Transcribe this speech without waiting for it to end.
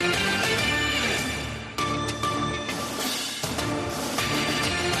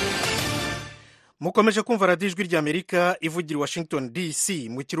mukomeje kumva radiyo ijwi ry'amerika ivugira i Washington DC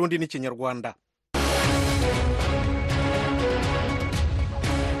mu kirundi n'ikinyarwanda.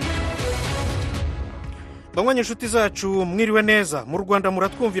 banywanyi inshuti zacu mwiriwe neza. mu Rwanda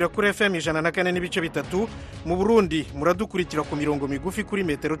muratwumvira kuri FM 104.3, mu Burundi muradukurikira ku mirongo migufi kuri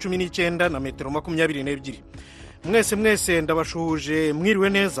metero 19 na metero 22. mwese ndabashuhuje mwiriwe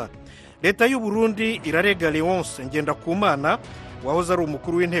neza. Leta y'u Burundi irarega Leonce Ngendakumana wahoze ari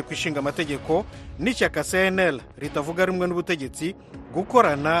umukuru w'inteko ishinga amategeko n'ishyaka CNL ritavuga rumwe n'ubutegetsi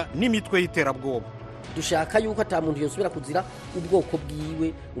gukorana n'imitwe y'iterabwoba. dushaka yuko ata muntu yosubira kuzira ubwoko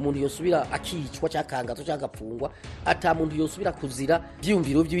bwiwe, umuntu yosubira akicwa cyakangazwa cyagapfungwa, ata muntu yosubira kuzira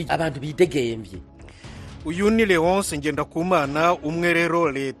byiyumviro by'abantu bidegembye. Uyu ni Leonce Ngendakumana, umwe rero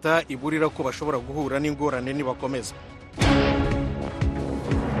leta iburira ko bashobora guhura n'ingorane nibakomeza.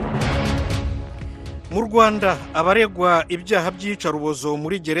 Mu Rwanda abaregwa ibyaha by'iyicarubozo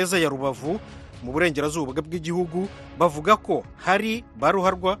muri gereza ya Rubavu mu burengerazuba bw'igihugu bavuga ko hari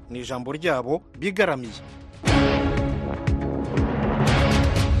baruharwa n'ijambo ryabo bigaramiye.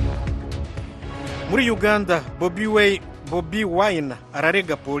 Muri Uganda Bobi Wine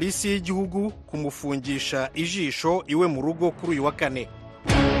ararega polisi y'igihugu kumufungisha ijisho iwe mu rugo kuri uyu wa kane.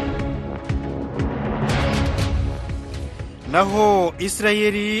 Naho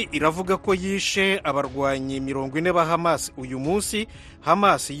Israeli iravuga ko yishe abarwanyi 40 ba Hamas uyu munsi,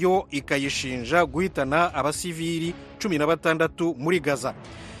 Hamas yo ikayishinja guhitana abasivili 16 muri Gaza.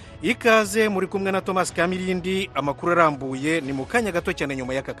 Ikaze muri kumwe na Thomas Kamirindi, amakuru arambuye ni mu kanya gato cyane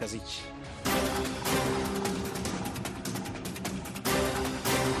nyuma y'aka kaziki.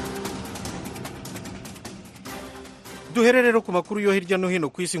 Duhererero ku makuru yo hirya no hino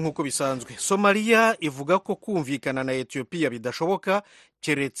ku isi nk'uko bisanzwe. Somalia ivuga ko kumvikana na Ethiopia bidashoboka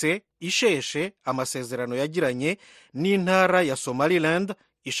keretse isheshe amasezerano yagiranye n'intara ya Somaliland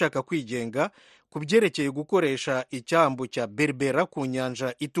ishaka kwigenga ku byerekeye gukoresha icyambu cya Berbera ku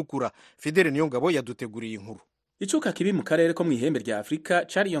nyanja itukura. Fidele Niyongabo yaduteguriye inkuru. Icuka kibi mu karere ko mw'ihembe rya Afrika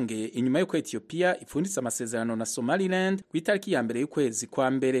cariyongeye inyuma yuko Ethiopia ipfunditse amasezerano na Somaliland ku itariki ya mbere y'ukwezi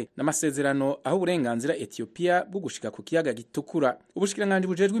kwa mbere, n'amasezerano aho uburenganzira Ethiopia bwo gushika ku kiyaga gitukura. Ubushikiranganji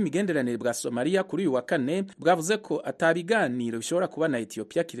bujejwe imigenderanire bwa Somalia kuri uyu wa kane bwavuze ko atabiganiro bishobora kuba na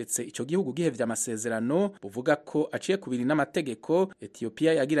Ethiopia kiretse ico gihugu gihevye amasezerano, buvuga ko aciye kubiri n'amategeko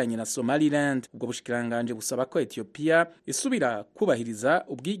Ethiopia yagiranye na Somaliland. Ubwo bushikiranganji busaba ko Ethiopia isubira kubahiriza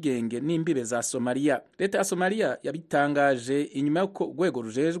ubwigenge n'imbibe za Somalia. Leta ya Somalia yabitangaje inyuma yuko urwego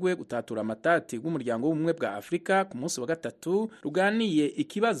rujejwe gutatura amatati rw'umuryango w'ubumwe bwa Afrika ku munsi wa gatatu ruganiye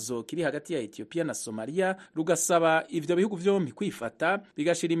ikibazo kiri hagati ya Ethiopia na Somalia, rugasaba ivyo bihugu vyombi kwifata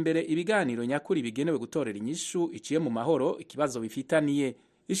bigashira imbere ibiganiro nyakuri bigenewe gutorera inyishu iciye mu mahoro ikibazo bifitaniye.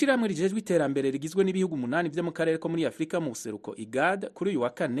 Ishirahamwe rijejwe iterambere rigizwe n'ibihugu 8 vyo mu karere ko muri Afrika mu buseruko IGAD kuri uyu wa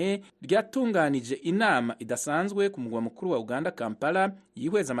kane ryatunganije inama idasanzwe ku mugwa mukuru wa Uganda Kampala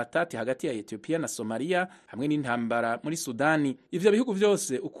yihweza amatati hagati ya Ethiopia na Somalia hamwe n'intambara muri Sudani. Ivyo bihugu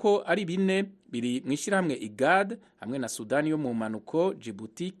vyose uko ari 4 biri mu ishirahamwe IGAD hamwe na Sudani yo mu manuko,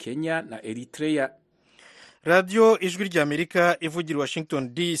 Djibouti, Kenya na Eritrea. Radio ijwi ry'Amerika ivugira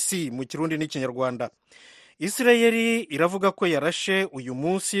Washington DC mu kirundi n'ikinyarwanda. Israeli iravuga ko yarashe uyu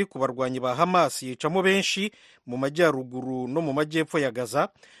munsi ku barwanyi ba Hamas yicamo benshi mu majyaruguru no mu majyepfo ya Gaza,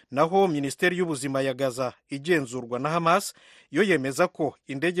 naho Minisiteri y'Ubuzima ya Gaza igenzurwa na Hamas yo yemeza ko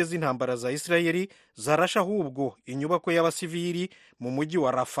indege z'intambara za Israeli zarashe ahubwo inyubako y'abasivili mu mujyi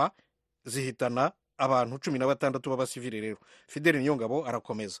wa Rafa zihitana abantu 16 b'abasivili. Rero Fidele Niyongabo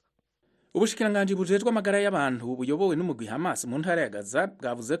arakomeza. Ubushikiranganji bujejwe amagara y'abantu buyobowe n'umugwi Hamas mu ntara ya Gaza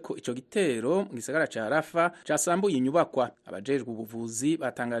bwavuze ko ico gitero mu gisagara ca Rafa casambuye inyubakwa. Abajejwe ubuvuzi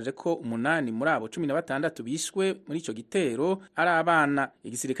batangaje ko 8 muri abo 16 bishwe muri ico gitero ari abana.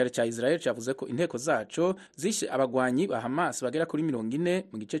 Igisirikare ca Israel cavuze ko inteko zaco zishe abagwanyi ba Hamas bagera kuri 40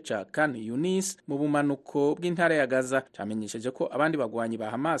 mu gice ca Khan Yunis mu bumanuko bw'intara ya Gaza. Camenyesheje ko abandi bagwanyi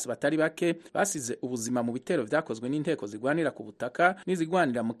ba Hamas batari bake basize ubuzima mu bitero vyakozwe n'inteko zigwanira ku butaka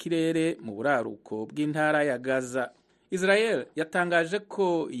n'izigwanira mu kirere mu buraruko bw'intara ya Gaza. Israel yatangaje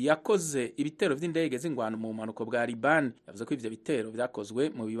ko yakoze ibitero vy'indege z'ingwano mu manuko bwa Liban. Yavuze ko ivyo bitero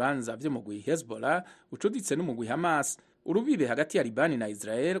vyakozwe mu bibanza vy'umugwi Hezbollah ucuditse n'umugwi Hamas. Urubibe hagati ya Liban na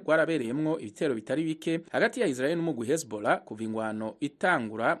Israel rwarabereyemwo ibitero bitari bike hagati ya Israel n'umugwi Hezbollah kuva ingwano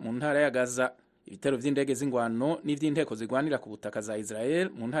itangura mu ntara ya Gaza. Ibitero vy'indege z'ingwano n'ivy'inteko zigwanira ku butaka za Israel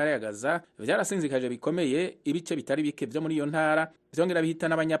mu ntara ya Gaza vyarasinzikaje bikomeye ibice bitari bike vyo muri iyo ntara, vyongera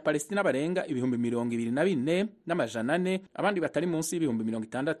bihitana abanyapalestina barenga 24,000 n'amajana 4, abandi batari munsi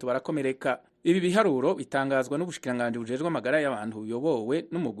y'60,000 barakomereka. Ibi biharuro bitangazwa n'ubushikiranganji bujejwe amagara y'abantu buyobowe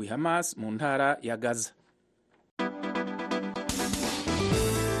n'umugwi Hamas mu ntara ya Gaza.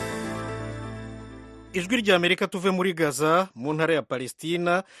 ijwi rya amerika tuve muri gaza mu ntara ya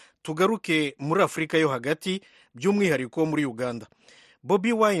palestina tugaruke muri afurika yo hagati by'umwihariko muri uganda.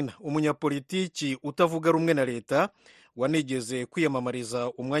 Bobi Wine, umunyapolitiki utavuga rumwe na leta wanigeze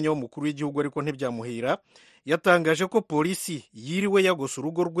kwiyamamariza umwanya w'umukuru w'igihugu ariko ntibyamuhira, yatangaje ko polisi yiriwe yagose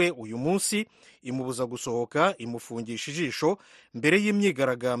urugo rwe uyu munsi, imubuza gusohoka, imufungisha ijisho mbere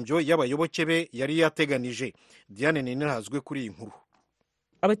y'imyigaragambyo y'abayoboke be yari yateganije. Diane Ninihazwe kuri iyi nkuru.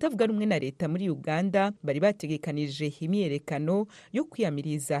 Abatavuga rumwe na leta muri Uganda bari bategekanije imyerekano yo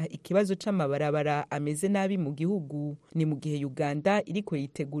kwiyamiriza ikibazo c'amabarabara ameze nabi mu gihugu. Ni mu gihe Uganda iriko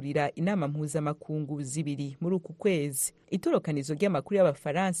yitegurira inama mpuzamakungu zibiri muri uku kwezi. Itorokanizo ry'amakuru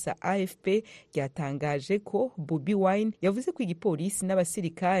y'abafaransa AFP ryatangaje ko Bobi Wine yavuze ko igipolisi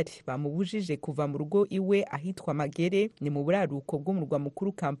n'abasirikari bamubujije kuva mu rugo iwe ahitwa Magere, ni mu buraruko bw'umurwa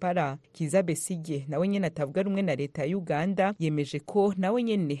mukuru Kampala. Kiza Besigye nawe nyene atavuga rumwe na leta ya Uganda yemeje ko nawe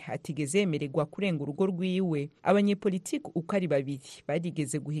nyene atigeze yemererwa kurenga urugo rwiwe. Abanyepolitiki uko ari babiri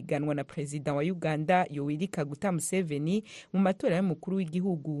barigeze guhiganwa na perezida wa Uganda Yoweri Kaguta Museveni mu matora y'umukuru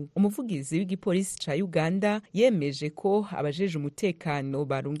w'igihugu. Umuvugizi w'igipolisi ca Uganda yemeje ko abajeje umutekano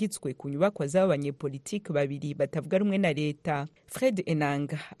barungitswe ku nyubakwa z'abanyepolitiki babiri batavuga rumwe na leta. Fred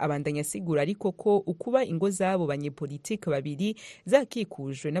Enanga abandanya asigura ariko ko ukuba ingo z'abo banyepolitiki babiri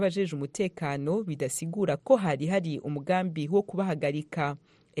zakikujwe n'abajeje umutekano bidasigura ko hari umugambi wo kubahagarika.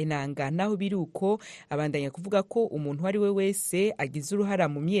 Enanga naho biri uko abandanya kuvuga ko umuntu ari we wese agize uruhara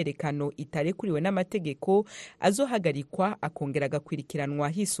mu myerekano itarekuriwe n'amategeko azohagarikwa akongera agakwirikiranwa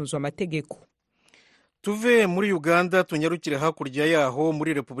hisunzwe amategeko. Tuve muri Uganda tunyarukire hakurya yaho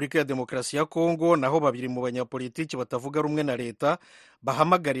muri Repubulika ya Demokarasi ya Kongo, naho babiri mu banyapolitiki batavuga rumwe na leta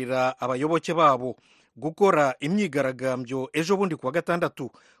bahamagarira abayoboke babo gukora imyigaragambyo ejo bundi kuwa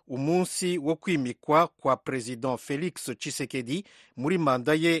gatandatu, umunsi wo kwimikwa kwa President Felix Tshisekedi muri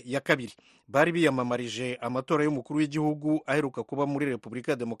manda ye ya kabiri. Bari biyamamarije amatora y'umukuru w'igihugu aheruka kuba muri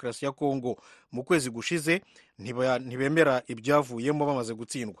Repubulika ya Demokarasi ya Kongo mu kwezi gushize, ntibemera ibyavuyemo bamaze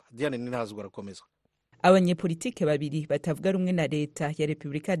gutsindwa. Diane Ninihazwe arakomeza. Abanyepolitike babiri batavuga rumwe na leta ya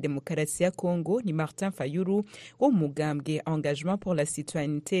Repubulika ya Demokarasi ya Kongo ni Martin Fayulu wo mugambwe Engagement pour la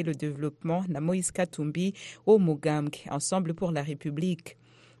Citoyenneté et le Développement na Moïse Katumbi wo mugambwe Ensemble pour la République.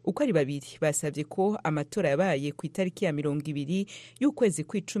 Uko ari babiri basabye ko amatora yabaye ku itariki ya 20 y'ukwezi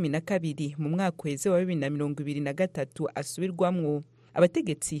kwa12 mu mwaka weze wa 2023 asubirwamwo.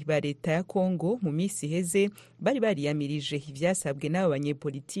 Abategetsi ba leta ya Kongo mu misi heze bari bariyamirije ivyasabwe n'abo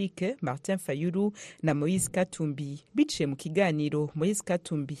banyepolitike Martin Fayulu na Moïse Katumbi. Biciye mu kiganiro, Moïse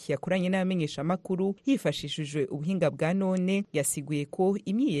Katumbi yakoranye n'abamenyesha makuru yifashishije ubuhinga bwa none, yasiguye ko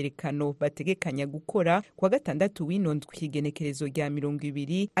imyiyerekano bategekanya gukora kwa gatandatu w'inondwi igenekerezo rya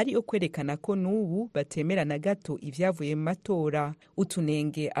 20 ari yo kwerekana ko n'ubu batemera na gato ivyavuye mu matora.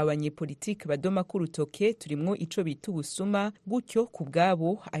 Utunenge abanyepolitike badoma ku rutoke turimwo ico bita ubusuma, gutyo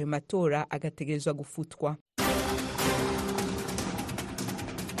kubwabo ayo matora agategerezwa gufutwa.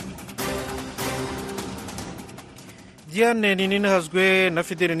 Diane Ninihazwe na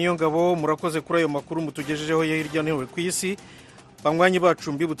Fidele Niyongabo murakoze kuri ayo makuru mutugejejeho hirya no hino ku isi. Banywanyi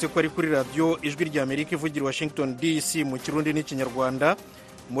bacu mbibutse ko ari kuri radio ijwi rya Amerika ivugira Washington DC mu Kirundi n'Ikinyarwanda.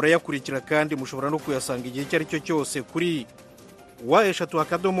 Murayakurikira kandi mushobora no kuyasanga igihe icyo ari cyo cyose kuri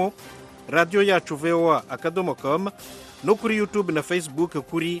wa3 radio yacu voa.com no kuri YouTube na Facebook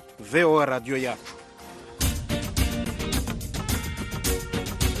kuri VOA radio yacu.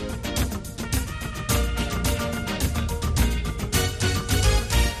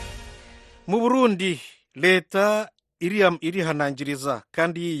 Mu Burundi leta irihanangiriza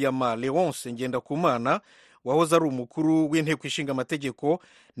kandi yiyama Leonce Ngendakumana wahoze ari umukuru w'inteko ishinga amategeko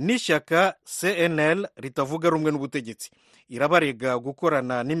n'ishyaka CNL ritavuga rumwe n'ubutegetsi. Irabarega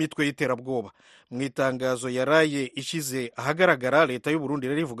gukorana n'imitwe y'iterabwoba. Mu itangazo yaraye ishize ahagaragara, leta y'u Burundi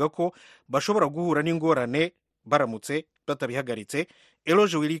rivuga ko bashobora guhura n'ingorane baramutse batabihagaritse.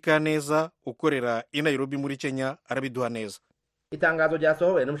 Eloge Wirikaneza ukorera i Nairobi muri Kenya arabiduha neza. Itangazo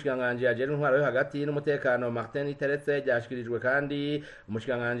ryasohowe n'umushikiranganji ajejwe intwaro yo hagati n'umutekano Martin Teretse ryashikirijwe kandi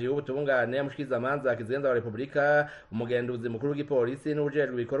umushikiranganji w'ubutungane mushikirizamanza kizenza wa Republika, umugenduzi mukuru w'igipolisi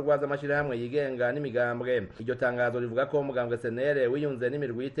n'ubujejwe ibikorwa z'amashirahamwe yigenga n'imigambwe. Iryo tangazo rivuga ko umugambwe CNL wiyunze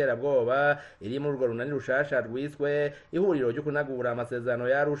n'imirwi y'iterabwoba iri muri urwo runani rushasha rwiswe ihuriro ryo kunagura amasezerano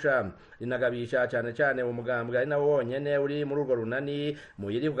ya Arusha. Rinagabisha cyane umugambwe ari nawo wonyene uri muri urwo runani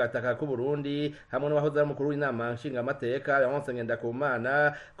muyiri kugataka ku Burundi hamwe n'abahoze ari umukuru w'inama nshinga amateka Leonce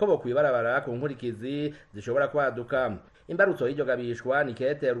Ngendakumana ko bokwibarabara ku nkurikizi zishobora kwaduka. imbarutso y'iryo gabishwa ni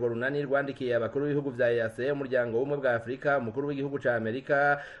kete urwo runani rwandikiye abakuru b'ibihugu vya EAC, umuryango w'ubumwe bwa Afrika, umukuru w'igihugu ca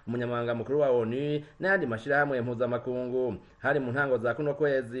Amerika, umunyamabanga mukuru wa ONU n'ayandi mashirahamwe mpuzamakungu. Hari mu ntango za kuno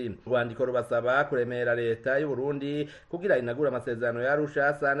kwezi urwandiko rubasaba kuremera leta y'u Burundi kugira inagura amasezerano ya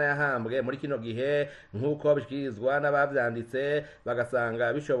Arusha sana yahambwe muri kino gihe nk'uko bishikirizwa n'abavyanditse,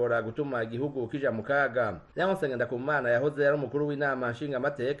 bagasanga bishobora gutuma igihugu kija mu kaga. Leonce Ngendakumana yahoze ari umukuru w'inama nshinga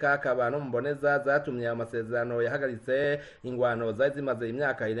amateka, akaba no mboneza zatumye amasezerano yahagaritse ingwano zari zimaze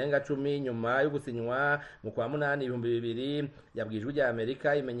imyaka irenga 10 nyuma yo gusinywa mu kwa 8 2000, yabwijwe rya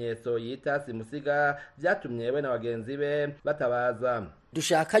Amerika imenyetso yita simusiga vyatumye we na bagenzi be batabaza.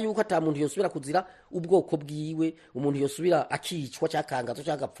 Dushaka yuko ata muntu yosubira kuzira ubwoko bwiwe, umuntu yosubira akicwa cyakangazo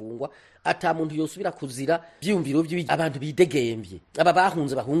cyagapfungwa, ata muntu yosubira kuzira byumviro by'abantu bidegembye, aba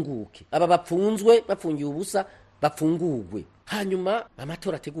bahunze bahunguke, aba bapfunzwe bapfungiye ubusa bapfungurwe, hanyuma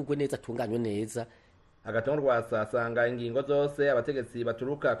amatora ategurwe neza, atunganywe neza. Agatongo rwasasanga ingingo zose abategetsi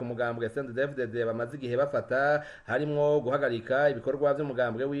baturuka ku mugambwe CNDD-FDD bamaze igihe bafata, harimwo guhagarika ibikorwa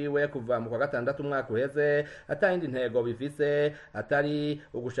by'umugambwe wiwe kuva mu kwa gatandatu umwaka uheze, atayindi ntego bifise atari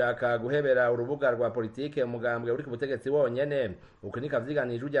ugushaka guhebera urubuga rwa politike umugambwe uri ku butegetsi wonyene. Uko ni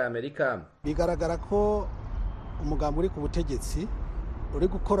kavyiganije rya Amerika. Bigaragara ko umugambwe uri ku butegetsi uri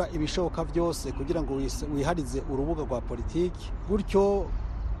gukora ibishoboka byose kugira ngo wiharize urubuga rwa politike, gutyo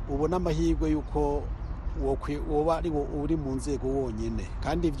ubona amahirwe yuko woba ari wo uri mu nzego wonyene.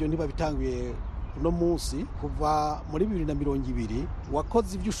 Kandi ivyo ntibabitanguye uno munsi, kuva muri 2020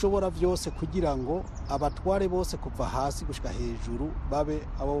 wakoze ivyo ushobora vyose kugira ngo abatware bose kuva hasi gushika hejuru babe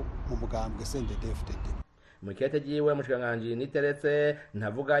abo mu mugambwe CNDD-FDD. Mukete jiwe mushikiranganji niteretse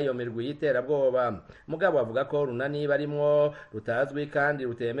ntavuga iyo mirwi y'iterabwoba, mugabo avuga ko runani barimwo rutazwi kandi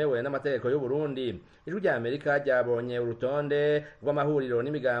rutemewe n'amategeko y'u Burundi. Ijwi rya Amerika ryabonye urutonde rw'amahuriro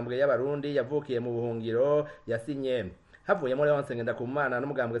n'imigambwe y'abarundi yavukiye mu buhungiro yasinye. Havuyemo Leonce Ngendakumana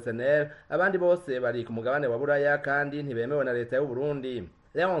n'umugambwe SNL, abandi bose bari ku mugabane wa Buraya kandi ntibemewe na leta y'u Burundi.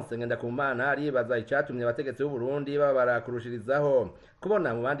 Leonce Ngendakumana aribaza icatumye abategetsi b'u Burundi babara kurushirizaho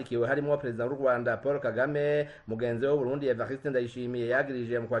kubona mu bandikiwe harimo perezida w'u Rwanda Paul Kagame, mugenzi w'u Burundi Evariste Ndayishimiye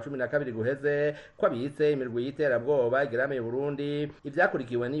yagirije mu kwa 12 guheze ko abitse imirwi y'iterabwoba igaramiye u Burundi,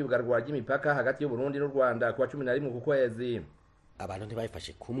 ivyakurikiwe n'iyugarwa ry'imipaka hagati y'u Burundi n'u Rwanda ku 11 ku kwezi. Abantu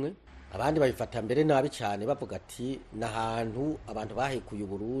ntibafashe kumwe, abandi babifata mbere nabi cyane bavuga ati nahantu abantu bahekuye u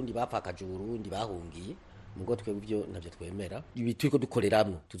Burundi, bapfakaje u Burundi, bahungiye. Mugo twebyo navyo twemera, ibi turiko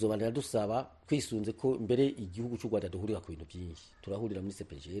dukoreramwe tuzobanira dusaba kwisunze ko mbere igihugu cy'u Rwanda duhurira ku bintu byinshi, turahurira muri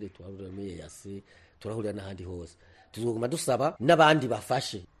CPGR, turahurira muri EAC, turahurira n'ahandi hose, tuzoguma dusaba n'abandi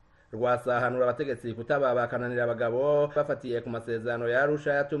bafashe. Rwasahanura abategetsi kutaba bakananira abagabo bafatiye ku masezerano ya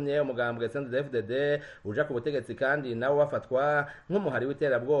Arusha yatumye umugambwe CNDD-FDD uja ku butegetsi kandi nawo wafatwa nk'umuhari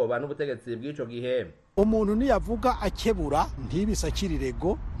w'iterabwoba n'ubutegetsi bw'ico gihe. Umuntu niyavuga akebura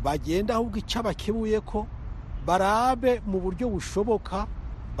ntibisakirirego, bagenda ahubwo icabakebuye ko barabe mu buryo bushoboka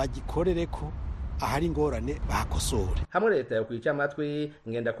bagikorere ko ahari ingorane bakosore. Hamwe leta yo kwica amatwi,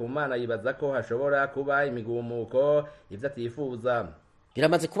 Ngendakumana yibaza ko hashobora kuba imigumuko ivyo atifuza.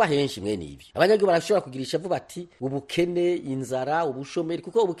 Biramaze kuba henshi mwene ibi, abanyagihugu barashobora kugirisha vuba ati ubukene, inzara, ubushomeri,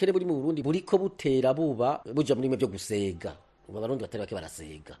 kuko ubukene buri mu Burundi buriko butera buba buja muri mwe byo gusega. Abarundi batari bake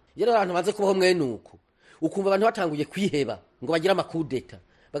barasega. Yero abantu baze kubaho mwene uko, ukumva abantu batanguye kwiheba ngo bagira amakudeta,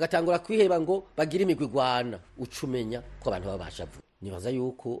 bagatangura kwiheba ngo bagira imigwigwana, ucumenya ko abantu babasha vuba. Nibaza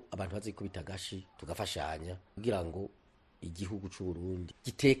yuko abantu bazi kubitagashi tugafashanya kugira ngo igihugu cy'u Burundi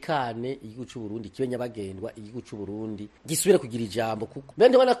gitekane, igihugu cy'u Burundi kibe nyabagendwa, igihugu cy'u Burundi gisubire kugira ijambo. Kuko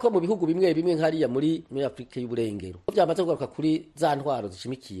mbende ubona ko mu bihugu bimwe bimwe nkariya muri Afrika y'uburengero byamaze kugaruka kuri za ntwaro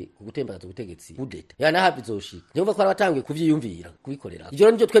zishimikiye ku gutembaza ubutegetsi budeta, yana hafi zoshika niyo ko aratangiye kuvyiyumvira kubikorera.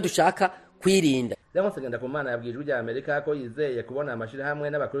 Ivyo nivyo twe dushaka kwirinda. Leonce Ngendakumana yabwijwe rya Amerika ko yizeye kubona amashirahamwe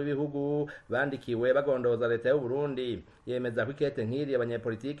n'abakuru b'ibihugu bandikiwe bagondoza leta y'u Burundi. Yemeza ko ikete nk'iri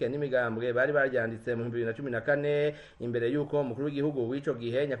abanyepolitike n'imigambwe bari baryanditse mu 2014 imbere yuko umukuru w'igihugu w'ico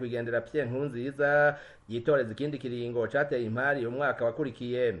gihe nyakwigendera Pierre Nkurunziza yitoreza ikindi kiringo cateye impari umwaka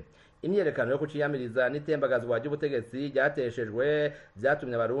wakurikiye. Imyerekano yo kuciyamiriza n'itembagazwa ry'ubutegetsi ryateshejwe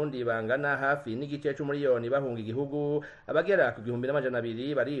vyatumye abarundi bangana hafi n'igice c'umuriyoni bahunga igihugu, abagera ku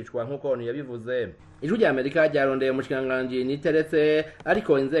 1200 baricwa nk'uko onu yabivuze. Ijwi rya Amerika ryarondeye umushikiranganji niteretse,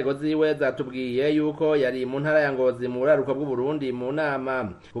 ariko inzego ziwe zatubwiye yuko yari mu ntara ya Ngozi mu buraruko bw'u Burundi mu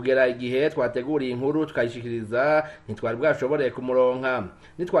nama. Kugera igihe twateguriye inkuru tukayishikiriza ntitwari bwashobore kumuronka.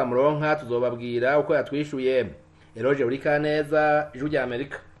 Nitwamuronka tuzobabwira uko yatwishuye. Eroje Urikaneza, Ijwi rya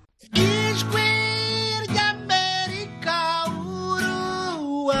Amerika. Ijwi ry'Amerika,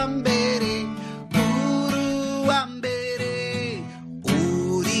 uruwa mbere,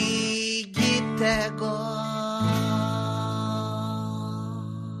 uri igitego.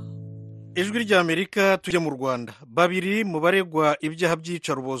 ijwi ry'Amerika tujya mu Rwanda. Babiri mu baregwa ibyaha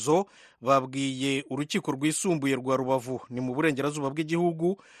by'iyicarubozo babwiye urukiko rwisumbuye rwa Rubavu ni mu burengerazuba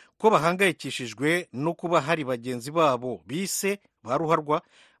bw'igihugu ko bahangayikishijwe no kuba hari bagenzi babo bise ba ruharwa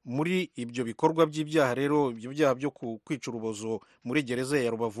muri ibyo bikorwa by'ibyaha. Rero ibyo byaha byo kwica urubozo muri gereza ya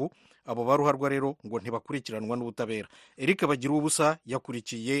Rubavu, abo ba ruharwa rero ngo ntibakurikiranwa n'ubutabera. Eric Bagiruwubusa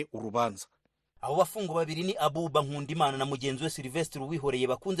yakurikiye urubanza. Abo bafungo babiri ni Abuba Nkundimana na mugenzi we Sylvestre Uwihoreye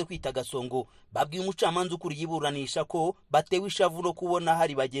bakunze kwita Gasongo. Babwiye umucamanza ukuriye iburanisha ko batewe ishavu no kubona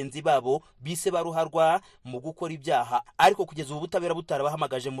hari bagenzi babo bise baruharwa mu gukora ibyaha, ariko kugeza ubu butabera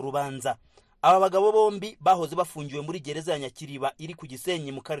butarabahamagaje mu rubanza. Aba bagabo bombi bahoze bafungiwe muri gereza ya Nyakiriba iri ku Gisenyi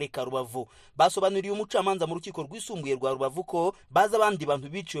mu karere ka Rubavu. Basobanuriye umucamanza mu rukiko rwisumbuye rwa Rubavu ko baza abandi bantu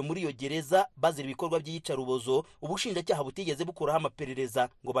biciwe muri iyo gereza bazira ibikorwa by'iyicarubozo ubushinjacyaha butigeze bukuraho amaperereza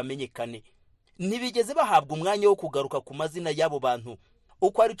ngo bamenyekane. Ntibigeze bahabwa umwanya wo kugaruka ku mazina y'abo bantu.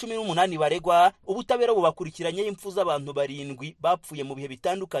 Uko ari 18 baregwa, ubutabera bubakurikiranye impfu z'abantu 7 bapfuye mu bihe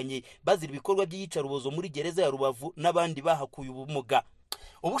bitandukanye bazira ibikorwa by'iyicarubozo muri gereza ya Rubavu n'abandi bahakuye ubumuga.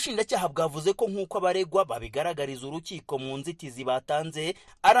 Ubushinjacyaha bwavuze ko nk'uko abaregwa babigaragariza urukiko mu nzitizi batanze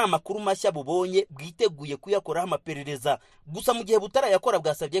ari amakuru mashya bubonye bwiteguye kuyakoraho amaperereza. Gusa mu gihe butarayakora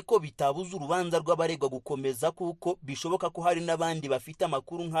bwasabye ko bitabuza urubanza rw'abaregwa gukomeza kuko bishoboka ko hari n'abandi bafite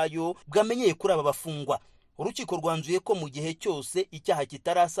amakuru nk'ayo bwamenyeye kuri aba bafungwa. Urukiko rwanzuye ko mu gihe cyose icyaha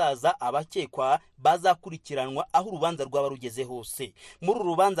kitarasaza abakekwa bazakurikiranwa aho urubanza rwaba rugeze hose. Muri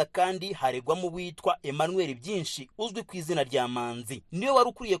urubanza kandi haregwamo witwa Emmanuel Byinshi uzwi ku izina rya Manzi, niwe wari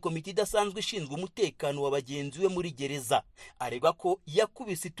ukuriye komite idasanzwe ishinzwe umutekano wa bagenzi we muri gereza. Aregwa ko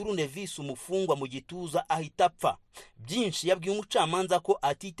yakubise turunevisi umufungwa mu gituza ahita apfa. Byinshi yabwiye umucamanza ko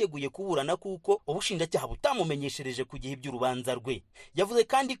atiteguye kuburana kuko ubushinjacyaha butamumenyeshereje ku gihe by'urubanza rwe. Yavuze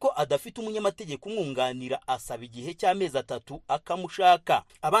kandi ko adafite umunyamategeko umwunganira, asaba igihe cy'amezi 3 akamushaka.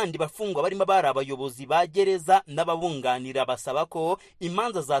 Abandi bafungwa barimo bari abayobozi ba gereza n'ababunganira basaba ko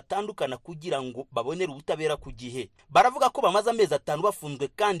imanza zatandukana kugira ngo babonere ubutabera ku gihe. Baravuga ko bamaze amezi 5 bafunzwe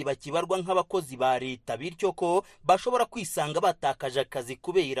kandi bakibarwa nk'abakozi ba leta, bityo ko bashobora kwisanga batakaje akazi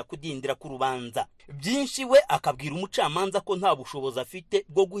kubera kudindira ku rubanza. Byinshi we akabwira umucamanza ko nta bushobozi afite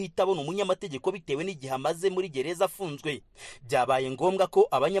bwo guhita abona umunyamategeko bitewe n'igihe amaze muri gereza afunzwe. Byabaye ngombwa ko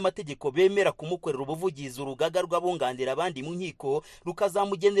abanyamategeko bemera kumukorera ubuvugizi urugaga rw'abunganira abandi mu nkiko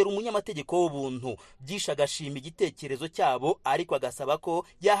rukazamugenera umunyamategeko w'ubuntu. Byisha agashima igitekerezo cyabo, ariko agasaba ko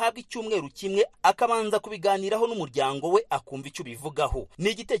yahabwa icyumweru kimwe akabanza kubiganiraho n'umuryango we akumva icyo bivugaho. Ni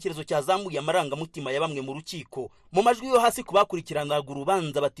igitekerezo cyazamuye amarangamutima ya bamwe mu rukiko. Mu majwi yo hasi kubakurikiranaga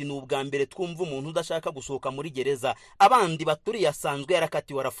urubanza bati ni ubwa mbere twumva umuntu udashaka gusohoka muri gereza. Abandi baturiye asanzwe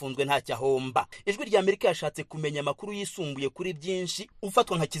yarakatiwe arafunzwe nta cyahomba. Ijwi ry'Amerika yashatse kumenya amakuru yisumbuye kuri Byinshi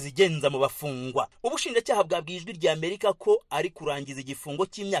ufatwa nka kizigenza mu bafungwa. Ubushinjacyaha bwabwiye Ijwi ry'Amerika ko ari kurangiza igifungo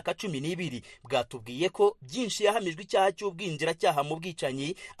cy'imyaka 12. Bwatubwiye ko Byinshi yahamijwe icyaha cy'ubwinjiracyaha mu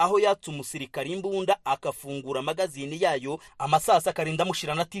bwicanyi aho yatse umusirikare imbunda akafungura amagazini yayo amasasa akarinda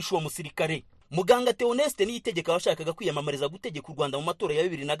amushirana atishe uwo musirikare. Muganga Theoneste niyitegeka washakaga kwiyamamariza gutegeka u Rwanda mu matora ya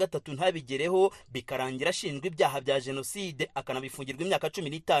 2003 ntabigereho bikarangira ashinjwa ibyaha bya jenoside akanabifungirwa imyaka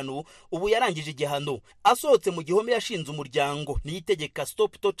 15. Ubu yarangije igihano. Asohotse mu gihome yashinze umuryango Niyitegeka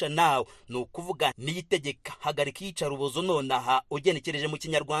Stop Torture Now, no kuvuga Niyitegeka hagarika iyicarubozo nonaha ugenekereje mu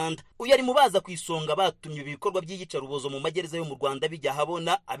Kinyarwanda. Uyu ari mubaza kwisonga batumye ibikorwa by'iyicarubozo mu magereza yo mu Rwanda bijya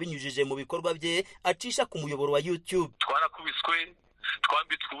habona abinyujije mu bikorwa bye acisha ku muyoboro wa YouTube. Twarakubiswe,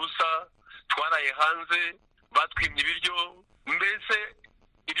 twambitswe ubusa, twaraye hanze, batwimye ibiryo, mbese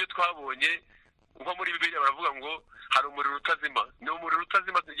ibyo twabonye nko muri Bibiliya baravuga ngo hari umuriro utazima. Ni umuriro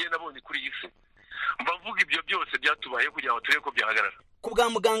utazima tugiye nabonye kuri iyi si. Mbavuga ibyo byose byatubaye kugira ngo turebe ko byahagarara. Ku bwa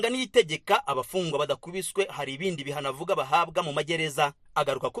muganga Niyitegeka abafungwa badakubiswe hari ibindi bihanavuga bahabwa mu magereza.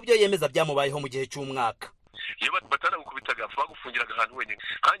 Agaruka ku byo yemeza byamubayeho mu gihe cy'umwaka. Iyo bataragukubitaga bagufungiraga ahantu wenyine.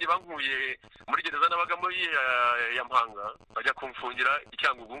 Kandi bankuye muri gereza nabaga muri ya Mpanga bajya kumfungira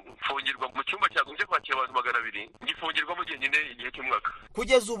icyangugu, mfungirwa mu cyumba cyagombye kwakira abantu 200, ngifungirwa mu gihe igihe cy'umwaka.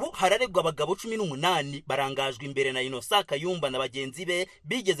 Kugeza ubu hararegwa abagabo 18 barangajwe imbere na Innocent Kayumba na bagenzi be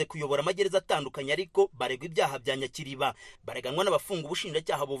bigeze kuyobora amagereza atandukanye, ariko baregwa ibyaha bya Nyakiriba. Bareganwa n'abafunga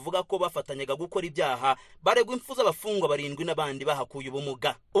ubushinjacyaha buvuga ko bafatanyaga gukora ibyaha. Baregwa impfu z'abafungwa 7 n'abandi bahakuye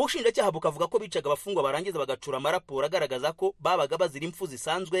ubumuga. Ubushinjacyaha bukavuga ko bicaga abafungwa barangiza bagacura amaraporo agaragaza ko babaga bazira impfu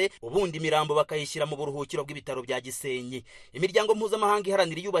zisanzwe, ubundi imirambo bakayishyira mu buruhukiro bw'ibitaro bya Gisenyi. Imiryango mpuzamahanga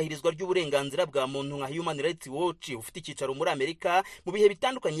iharanira iyubahirizwa ry'uburenganzira bwa muntu nka Human Rights Watch ufite icyicaro muri Amerika mu bihe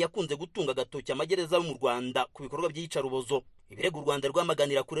bitandukanye yakunze gutunga agatoki amagereza yo mu Rwanda ku bikorwa by'iyicarubozo. Ibirego u Rwanda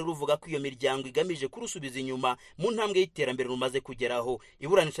rwamaganira kure ruvuga ko iyo miryango igamije kurusubiza inyuma mu ntambwe y'iterambere rumaze kugeraho.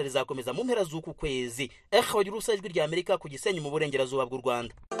 Iburanisha rizakomeza mu mpera z'uku kwezi. Ijwi ry'Amerika ku Gisenyi mu burengerazuba bw'u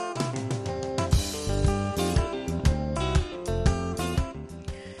Rwanda.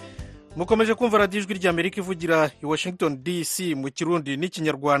 mukomeje kumva radiyo ijwi ry'amerika ivugira i washington dc mu kirundi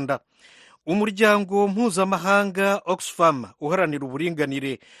n'ikinyarwanda. umuryango mpuzamahanga oxfam uharanira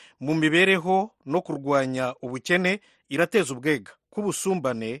uburinganire mu mibereho no kurwanya ubukene irateza ubwega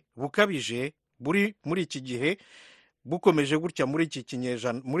k'ubusumbane bukabije buri muri iki gihe bukomeje gutya muri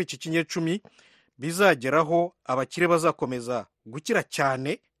iki kinyecumi bizageraho abakire bazakomeza gukira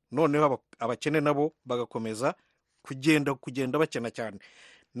cyane, noneho abakene nabo bagakomeza kugenda bakena cyane.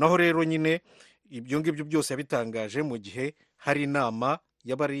 naho rero nyine ibyo ngibyo byose yabitangaje mu gihe hari inama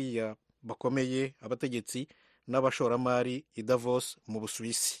y'abariya bakomeye abategetsi n'abashoramari i Davos mu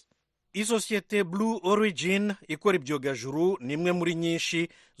Busuwisi. Isosiyete Blue Origin ikora ibyogajuru ni imwe muri nyinshi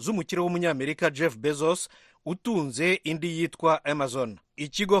z'umukire w'umunyamerika Jeff Bezos utunze indi yitwa Amazon.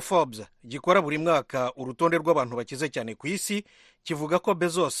 Ikigo Forbes gikora buri mwaka urutonde rw'abantu bakize cyane ku isi kivuga ko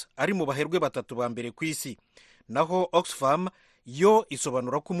Bezos ari mu baherwe batatu ba mbere ku isi, naho Oxfam yo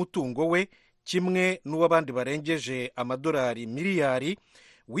isobanura ko umutungo we kimwe n'uw'abandi barengeje amadolari miliyari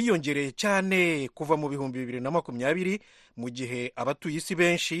wiyongereye cyane kuva mu 2020 mu gihe abatuye isi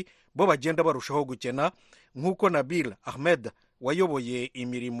benshi bo bagenda barushaho gukena, nk'uko Nabil Ahmed wayoboye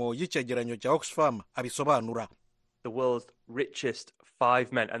imirimo y'icyegeranyo cya Oxfam abisobanura.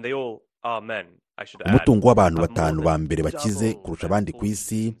 umutungo w'abantu batanu ba mbere bakize kurusha abandi ku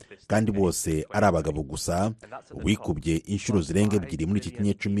isi kandi bose ari abagabo gusa wikubye inshuro zirenga ebyiri muri iki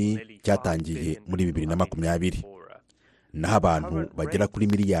kinyecumi cyatangiye muri 2020, naho abantu bagera kuri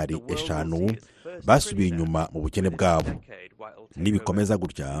miliyari 5 basubiye inyuma mu bukene bwabo. Nibikomeza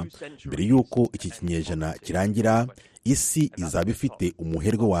gutya, mbere y'uko iki kinyejana kirangira, isi izaba ifite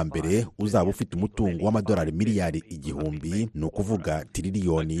umuherwe wa mbere uzaba ufite umutungo w'amadolari miliyari 1,000, ni ukuvuga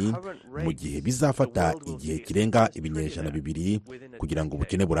tiriliyoni, mu gihe bizafata igihe kirenga ibinyejana 2 kugira ngo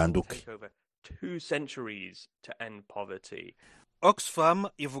ubukene buranduke. Oxfam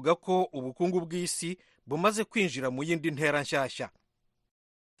ivuga ko ubukungu bw'isi bumaze kwinjira mu yindi ntera nshyashya.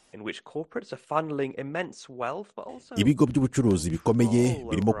 Ibigo by'ubucuruzi bikomeye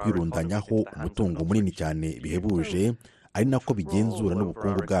birimo kwirundanyaho umutungo munini cyane bihebuje, ari nako bigenzura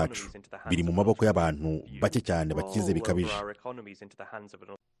n'ubukungu bwacu. Biri mu maboko y'abantu bake cyane bakize bikabije.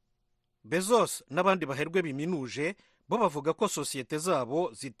 Bezos n'abandi baherwe biminuje bo bavuga ko sosiyete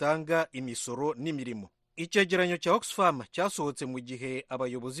zabo zitanga imisoro n'imirimo. Icyegeranyo cya Oxfam cyasohotse mu gihe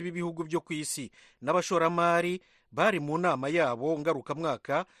abayobozi b'ibihugu byo ku isi n'abashoramari bari mu nama yabo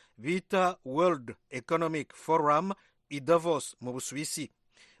ngarukamwaka bita World Economic Forum i Davos mu Busuwisi.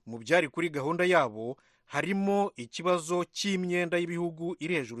 Mu byari kuri gahunda yabo harimo ikibazo cy'imyenda y'ibihugu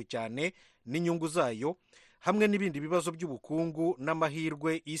iri hejuru cyane n'inyungu zayo, hamwe n'ibindi bibazo by'ubukungu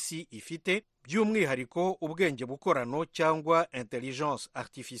n'amahirwe isi ifite, by'umwihariko ubwenge bukorano cyangwa intelligence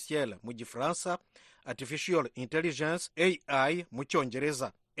artificielle mu gifaransa, artificial intelligence AI mu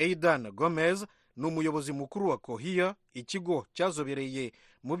cyongereza. Aidan Gomez ni umuyobozi mukuru wa Cohere, ikigo cyazobereye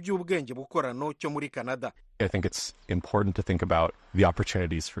mu by'ubwenge bukorano cyo muri Canada.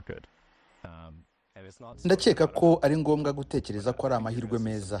 Ndakeka ko ari ngombwa gutekereza ko ari amahirwe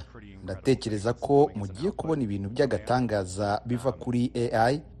meza. Ndatekereza ko mugiye kubona ibintu by'agatangaza biva kuri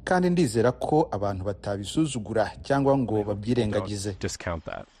AI, kandi ndizera ko abantu batabisuzugura cyangwa ngo babyirengagize.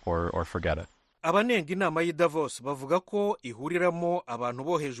 Abanenga inama y'i Davos bavuga ko ihuriramo abantu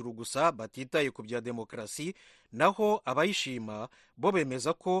bo hejuru gusa batitaye ku bya demokarasi, naho abayishima bo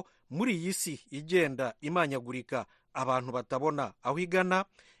bemeza ko muri iyi si igenda imanyagurika abantu batabona aho igana,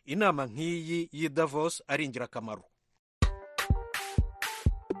 inama nk'iyi y'i Davos ari ingirakamaro.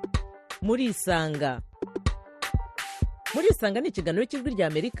 Muri isanga ni ikiganiro cy'ijwi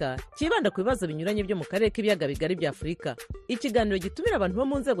ry'Amerika cyibanda ku bibazo binyuranye byo mu karere k'ibiyaga bigari bya Afurika. Ikiganiro gitumira abantu bo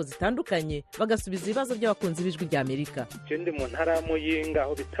mu nzego zitandukanye bagasubiza ibibazo by'abakunzi b'ijwi ry'Amerika. Ndi mu ntara ya Muyinga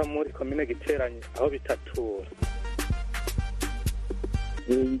aho bita muri komine Giteranye aho bitatura.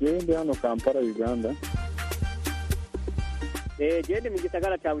 Ndi hano Kampala Uganda. Ndi mu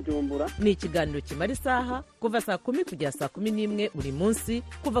gisagara cya Bujumbura. Ni ikiganiro kimara isaha kuva saa 10 kugera saa 11 buri munsi,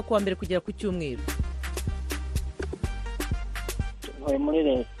 kuva kuwa mbere kugera ku cyumweru. Muri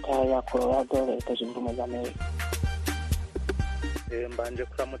Leta ya Colorado, Leta zunze ubumwe za Amerika. Mbanje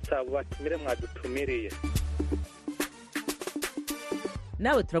kuramutsa abo batumire mwadutumiriye.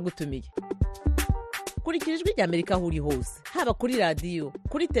 Nawe turagutumiye. Kurikira ijwi ry'Amerika aho uri hose, haba kuri radiyo,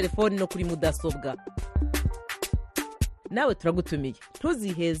 kuri telefoni no kuri mudasobwa. Nawe turagutumiye,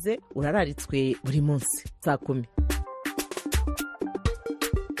 ntuziheze, urararitswe buri munsi saa 10.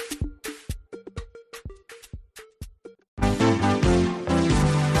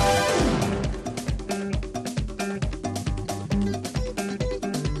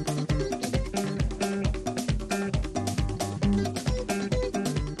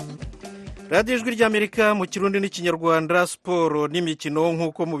 radiyo ijwi ry'amerika mu kirundi n'ikinyarwanda, siporo n'imikino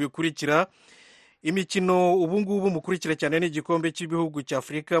nk'uko mubikurikira. Imikino ubungubu mukurikira cyane n'igikombe cy'ibihugu cya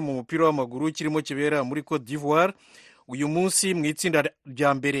Afurika mu mupira w'amaguru kirimo kibera muri Cote d'Ivoire. Uyu munsi mu itsinda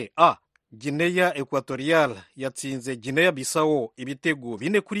rya mbere A, Guinea Equatorial yatsinze Guinea Bissau ibitego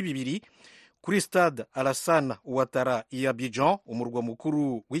 4-2 kuri stade Alassane Ouattara i Abidjan, umurwa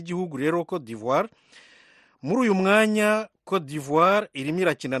mukuru w'igihugu rero Cote d'Ivoire. Muri uyu mwanya Cote d'Ivoire irimo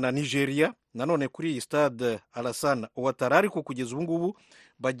irakina na Nigeria nanone kuri iyi stade Alassane Ouattara, ariko kugeza ubu ngubu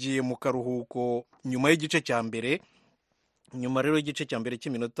bagiye mu karuhuko nyuma y'igice cya mbere. Nyuma rero y'igice cya mbere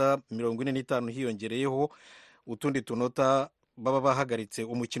cy'iminota 45 hiyongereyeho utundi tunota baba bahagaritse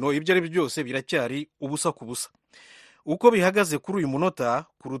umukino. Ibyo ari byo byose biracyari ubusa ku busa. Uko bihagaze kuri uyu munota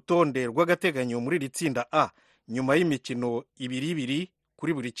ku rutonde rw'agateganyo muri iri tsinda A, nyuma y'imikino 2-2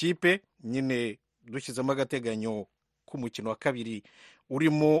 kuri buri kipe, nyine dushyizemo agateganyo k'umukino wa kabiri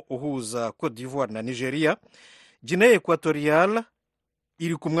urimo uhuza Cote d'Ivoire na Nigeria, Guinea Equatorial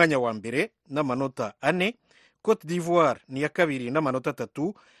iri ku mwanya wa mbere n'amanota 4, Cote d'Ivoire ni iya kabiri n'amanota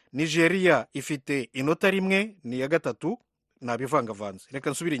 3, Nigeria ifite inota 1 ni iya gatatu. Nabivangavanze, reka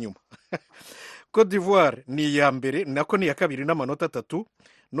nsubire inyuma. Cote d'Ivoire ni iya mbere nako ni iya kabiri n'amanota 3,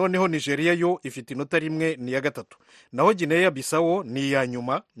 noneho Nigeria yo ifite inota 1 ni iya gatatu, naho Guinea Bissau ni iya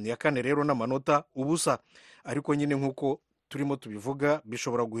nyuma ni iya kane rero n'amanota ubusa. Ariko nyine nk'uko turimo tubivuga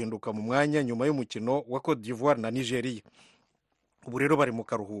bishobora guhinduka mu mwanya nyuma y'umukino wa Cote d'Ivoire na Nigeria. Ubu rero bari mu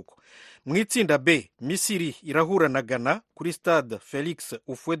karuhuko. Mu itsinda B, Misiri irahura na Ghana kuri stade Felix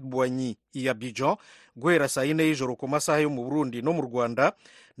Houphouët-Boigny i Abidjan guhera saa 4 y'ijoro ku masaha yo mu Burundi no mu Rwanda,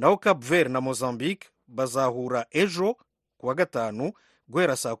 naho Cap Vert na Mozambique bazahura ejo kuwa gatanu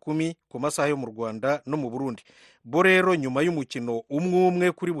guhera saa 10 ku masaha yo mu Rwanda no mu Burundi. Bo rero nyuma y'umukino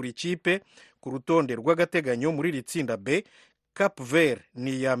umwe kuri buri kipe ku rutonde rw'agateganyo muri iri tsinda B, Cap Vert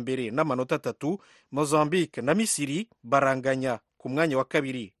ni iya mbere n'amanota 3, Mozambique na Misiri baranganya ku mwanya wa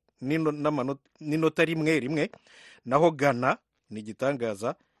kabiri n'inota 1, naho Ghana ni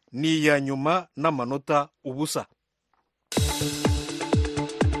igitangaza ni iya nyuma n'amanota ubusa.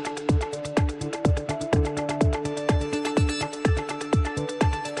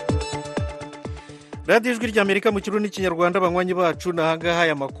 radiyo ijwi ry'amerika mu kirundi n'ikinyarwanda, abanywanyi bacu nahangaha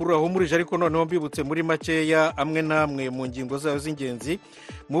aya makuru aho murije, ariko noneho mbibutse muri makeya amwe n'amwe mu ngingo zayo z'ingenzi.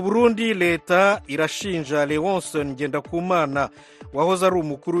 Mu Burundi leta irashinja Leonce Ngendakumana wahoze ari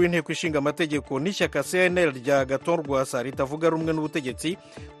umukuru w'inteko ishinga amategeko n'ishyaka CNL rya Rwanda ritavuga rumwe n'ubutegetsi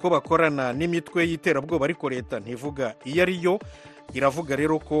ko bakorana n'imitwe y'iterabwoba, ariko leta ntivuga iyo ari yo. Iravuga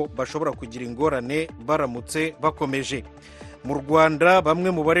rero ko bashobora kugira ingorane baramutse bakomeje. Mu Rwanda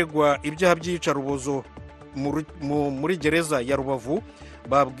bamwe mu baregwa ibyaha by'iyicarubozo muri gereza ya Rubavu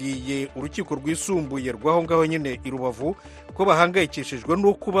babwiye urukiko rwisumbuye rw'aho ngaho nyine i Rubavu ko bahangayikishijwe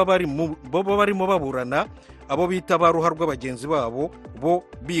no kuba barimo baburana abo bita ba ruharwa bagenzi babo bo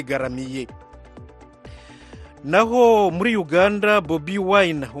bigaramiye. Naho muri Uganda Bobi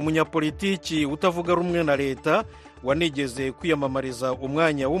Wine, umunyapolitiki utavuga rumwe na leta wanigeze kwiyamamariza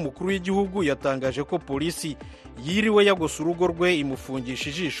umwanya w'umukuru w'igihugu, yatangaje ko polisi yiriwe yagosa urugo rwe imufungisha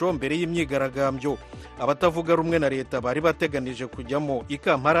ijisho mbere y'imyigaragambyo. Abatavuga rumwe na leta bari bateganije kujyamo i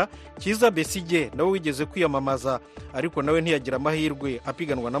Kampala. Kiza Besigye nawe wigeze kwiyamamaza ariko nawe ntiyagira amahirwe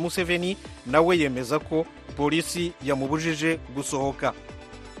apiganwa na Museveni, nawe yemeza ko polisi yamubujije gusohoka.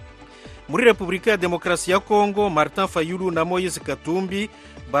 Muri Repubulika ya Demokarasi ya Kongo, Martin Fayulu na Moise Katumbi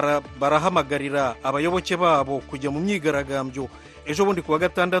barahamagarira abayoboke babo kujya mu myigaragambyo ejo bundi kuwa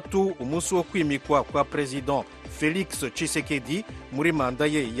gatandatu, umunsi wo kwimikwa kwa President Felix Tshisekedi muri manda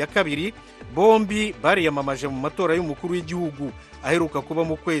ye ya kabiri. Bombi bariyamamaje mu matora y'umukuru w'igihugu aheruka kuba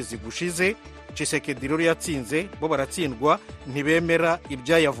mu kwezi gushize. Tshisekedi rero yatsinze, bo baratsindwa, ntibemera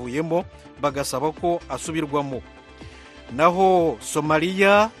ibyayavuyemo, bagasaba ko asubirwamo. Naho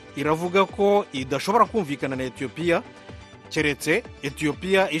Somalia iravuga ko idashobora kumvikana na Ethiopia keretse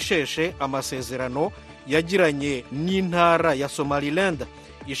Ethiopia isheshe amasezerano yagiranye n'intara ya Somaliland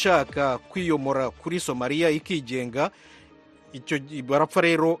ishaka kwiyomora kuri Somalia ikigenga. Icyo barapfa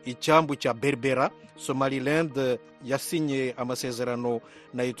rero icyambu cya Berbera. Somaliland yasinye amasezerano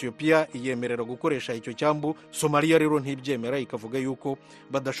na Ethiopia iyemerera gukoresha icyo cyambu. Somalia rero ntibyemera, ikavuga yuko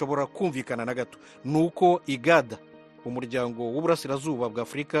badashobora kumvikana na gato. Nuko igada umuryango w'uburasirazuba bwa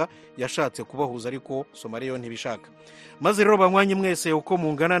Afurika yashatse kubahuza, ariko Somalia ntibishaka. Maze rero banywanyi mwese uko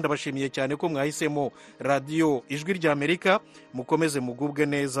mungana, ndabashimiye cyane ko mwahisemo radiyo ijwi ry'Amerika. Mukomeze mugubwe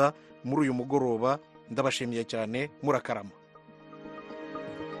neza muri uyu mugoroba, ndabashimiye cyane, murakarama.